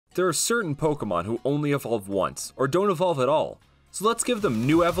There are certain Pokemon who only evolve once, or don't evolve at all, so let's give them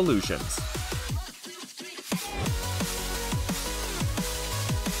new evolutions.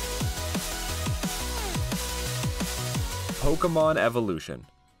 Pokemon Evolution,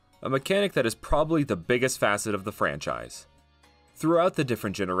 a mechanic that is probably the biggest facet of the franchise. Throughout the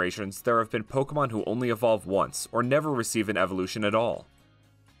different generations, there have been Pokemon who only evolve once, or never receive an evolution at all.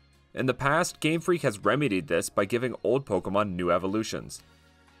 In the past, Game Freak has remedied this by giving old Pokemon new evolutions,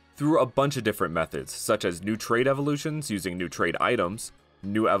 through a bunch of different methods, such as new trait evolutions using new trait items,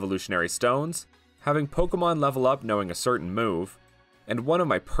 new evolutionary stones, having Pokemon level up knowing a certain move, and one of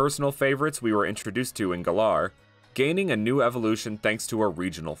my personal favorites we were introduced to in Galar, gaining a new evolution thanks to a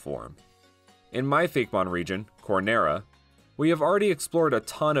regional form. In my Fakemon region, Cornera, we have already explored a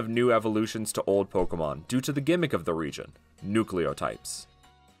ton of new evolutions to old Pokemon due to the gimmick of the region, nucleotypes.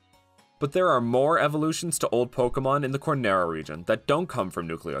 But there are more evolutions to old Pokemon in the Cornera region that don't come from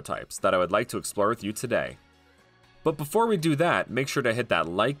nucleotypes that I would like to explore with you today. But before we do that, make sure to hit that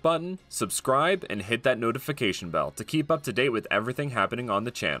like button, subscribe, and hit that notification bell to keep up to date with everything happening on the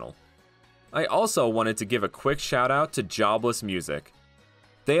channel. I also wanted to give a quick shout out to Jobless Music.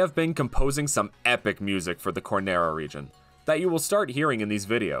 They have been composing some epic music for the Cornera region that you will start hearing in these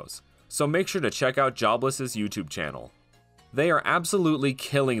videos, so make sure to check out Jobless's YouTube channel. They are absolutely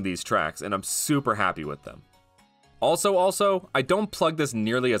killing these tracks and I'm super happy with them. Also, I don't plug this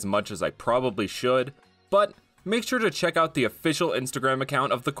nearly as much as I probably should, but make sure to check out the official Instagram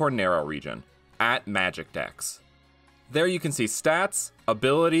account of the Cornera region, @MagicDex. There you can see stats,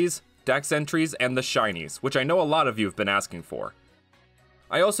 abilities, dex entries, and the shinies, which I know a lot of you have been asking for.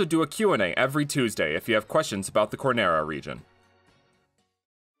 I also do a Q&A every Tuesday if you have questions about the Cornera region.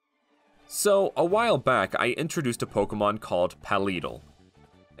 So, a while back I introduced a Pokemon called Paleedle,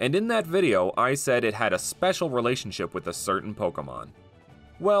 and in that video I said it had a special relationship with a certain Pokemon.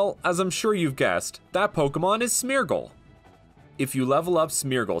 Well, as I'm sure you've guessed, that Pokemon is Smeargle. If you level up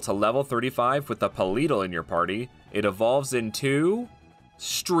Smeargle to level 35 with a Paleedle in your party, it evolves into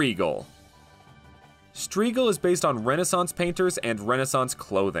Striegel. Striegel is based on Renaissance painters and Renaissance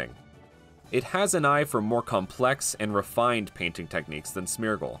clothing. It has an eye for more complex and refined painting techniques than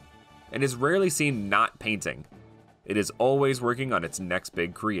Smeargle, and is rarely seen not painting. It is always working on its next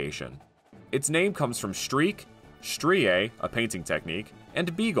big creation. Its name comes from streak, strie, a painting technique,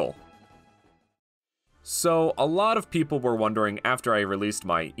 and beagle. So, a lot of people were wondering after I released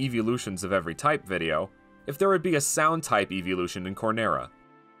my Evolutions of Every Type video, if there would be a sound type evolution in Cornera.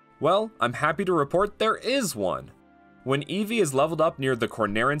 Well, I'm happy to report there is one. When Eevee is leveled up near the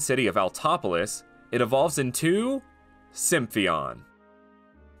Corneran city of Altopolis, it evolves into Symphion.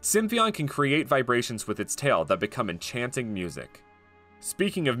 Symphion can create vibrations with its tail that become enchanting music.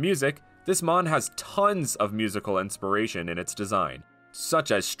 Speaking of music, this mon has tons of musical inspiration in its design, such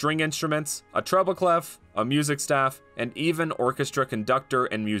as string instruments, a treble clef, a music staff, and even orchestra conductor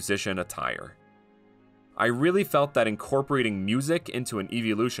and musician attire. I really felt that incorporating music into an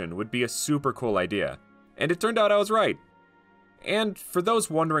evolution would be a super cool idea, and it turned out I was right. And for those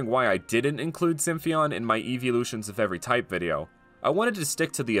wondering why I didn't include Symphion in my Evolutions of Every Type video, I wanted to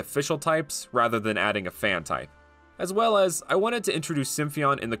stick to the official types rather than adding a fan type, as well as I wanted to introduce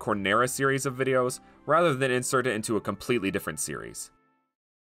Symphion in the Cornera series of videos rather than insert it into a completely different series.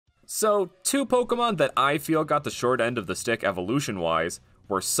 So, two Pokemon that I feel got the short end of the stick evolution-wise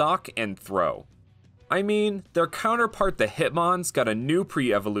were Sock and Throw. I mean, their counterpart the Hitmons got a new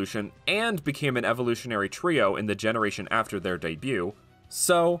pre-evolution and became an evolutionary trio in the generation after their debut,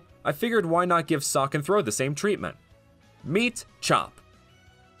 so I figured why not give Sock and Throw the same treatment. Meet Chop.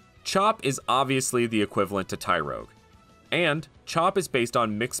 Chop is obviously the equivalent to Tyrogue, and Chop is based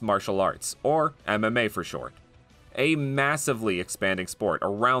on mixed martial arts, or MMA for short, a massively expanding sport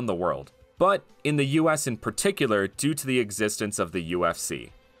around the world, but in the US in particular due to the existence of the UFC.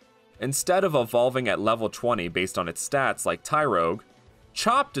 Instead of evolving at level 20 based on its stats like Tyrogue,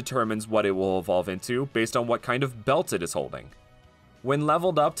 Chop determines what it will evolve into based on what kind of belt it is holding. When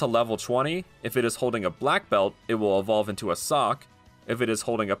leveled up to level 20, if it is holding a black belt, it will evolve into a Sock. If it is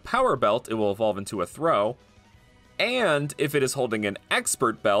holding a power belt, it will evolve into a Throw. And if it is holding an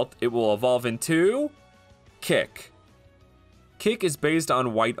expert belt, it will evolve into Kick. Kick is based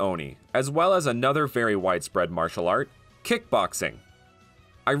on White Oni, as well as another very widespread martial art, kickboxing.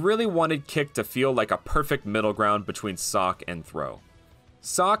 I really wanted Kick to feel like a perfect middle ground between Sock and Throw.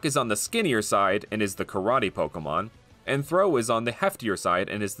 Sock is on the skinnier side and is the karate Pokemon, and Throw is on the heftier side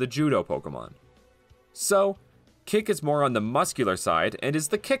and is the judo Pokemon. So, Kick is more on the muscular side and is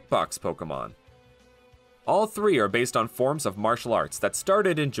the kickbox Pokemon. All three are based on forms of martial arts that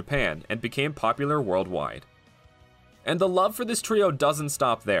started in Japan and became popular worldwide. And the love for this trio doesn't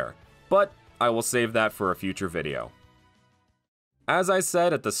stop there, but I will save that for a future video. As I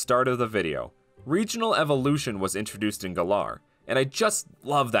said at the start of the video, regional evolution was introduced in Galar, and I just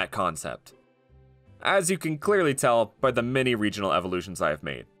love that concept. As you can clearly tell by the many regional evolutions I have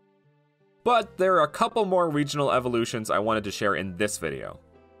made. But there are a couple more regional evolutions I wanted to share in this video.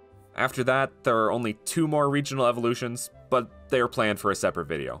 After that, there are only 2 more regional evolutions, but they are planned for a separate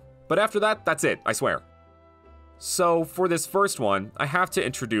video. But after that, that's it, I swear. So for this first one, I have to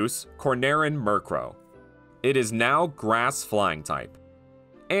introduce Corneran Murkrow. It is now grass flying type.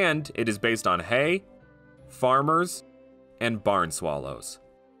 And it is based on hay, farmers, and barn swallows.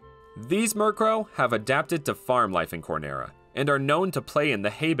 These Murkrow have adapted to farm life in Cornera, and are known to play in the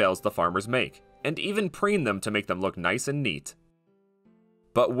hay bales the farmers make, and even preen them to make them look nice and neat.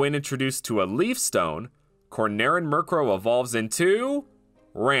 But when introduced to a leaf stone, Corneran Murkrow evolves into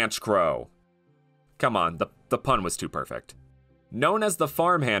Ranch Crow. Come on, the pun was too perfect. Known as the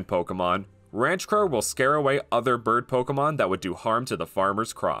farmhand Pokemon, Ranch Crow will scare away other bird Pokemon that would do harm to the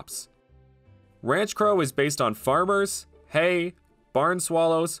farmer's crops. Ranch Crow is based on farmers, hay, barn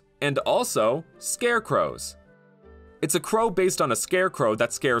swallows, and also scarecrows. It's a crow based on a scarecrow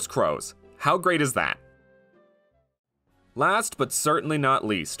that scares crows. How great is that? Last but certainly not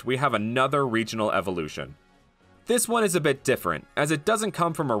least, we have another regional evolution. This one is a bit different, as it doesn't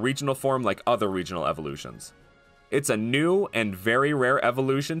come from a regional form like other regional evolutions. It's a new and very rare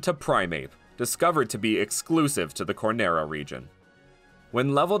evolution to Primeape, discovered to be exclusive to the Cornera region.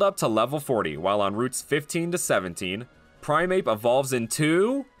 When leveled up to level 40 while on routes 15 to 17, Primeape evolves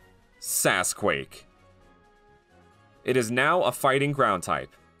into Sasquake. It is now a fighting ground type.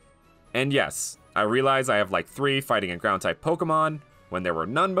 And yes, I realize I have like 3 fighting and ground type Pokemon when there were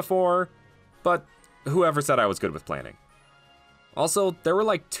none before, but whoever said I was good with planning. Also, there were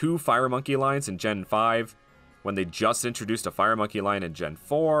like 2 Fire Monkey lines in Gen 5 when they just introduced a Fire Monkey line in Gen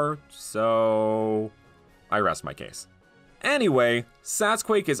 4, so I rest my case. Anyway,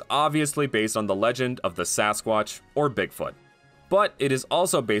 Sasquake is obviously based on the legend of the Sasquatch or Bigfoot, but it is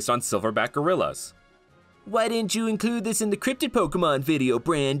also based on silverback gorillas. Why didn't you include this in the cryptid Pokemon video,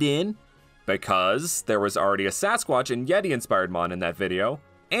 Brandon? Because there was already a Sasquatch and Yeti-inspired mon in that video,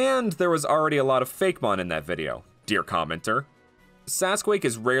 and there was already a lot of fake mon in that video, dear commenter. Sasquake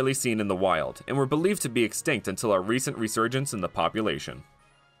is rarely seen in the wild, and were believed to be extinct until a recent resurgence in the population.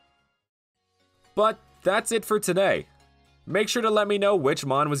 But that's it for today. Make sure to let me know which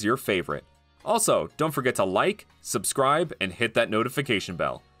mon was your favorite. Also, don't forget to like, subscribe, and hit that notification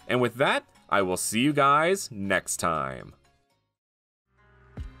bell. And with that, I will see you guys next time.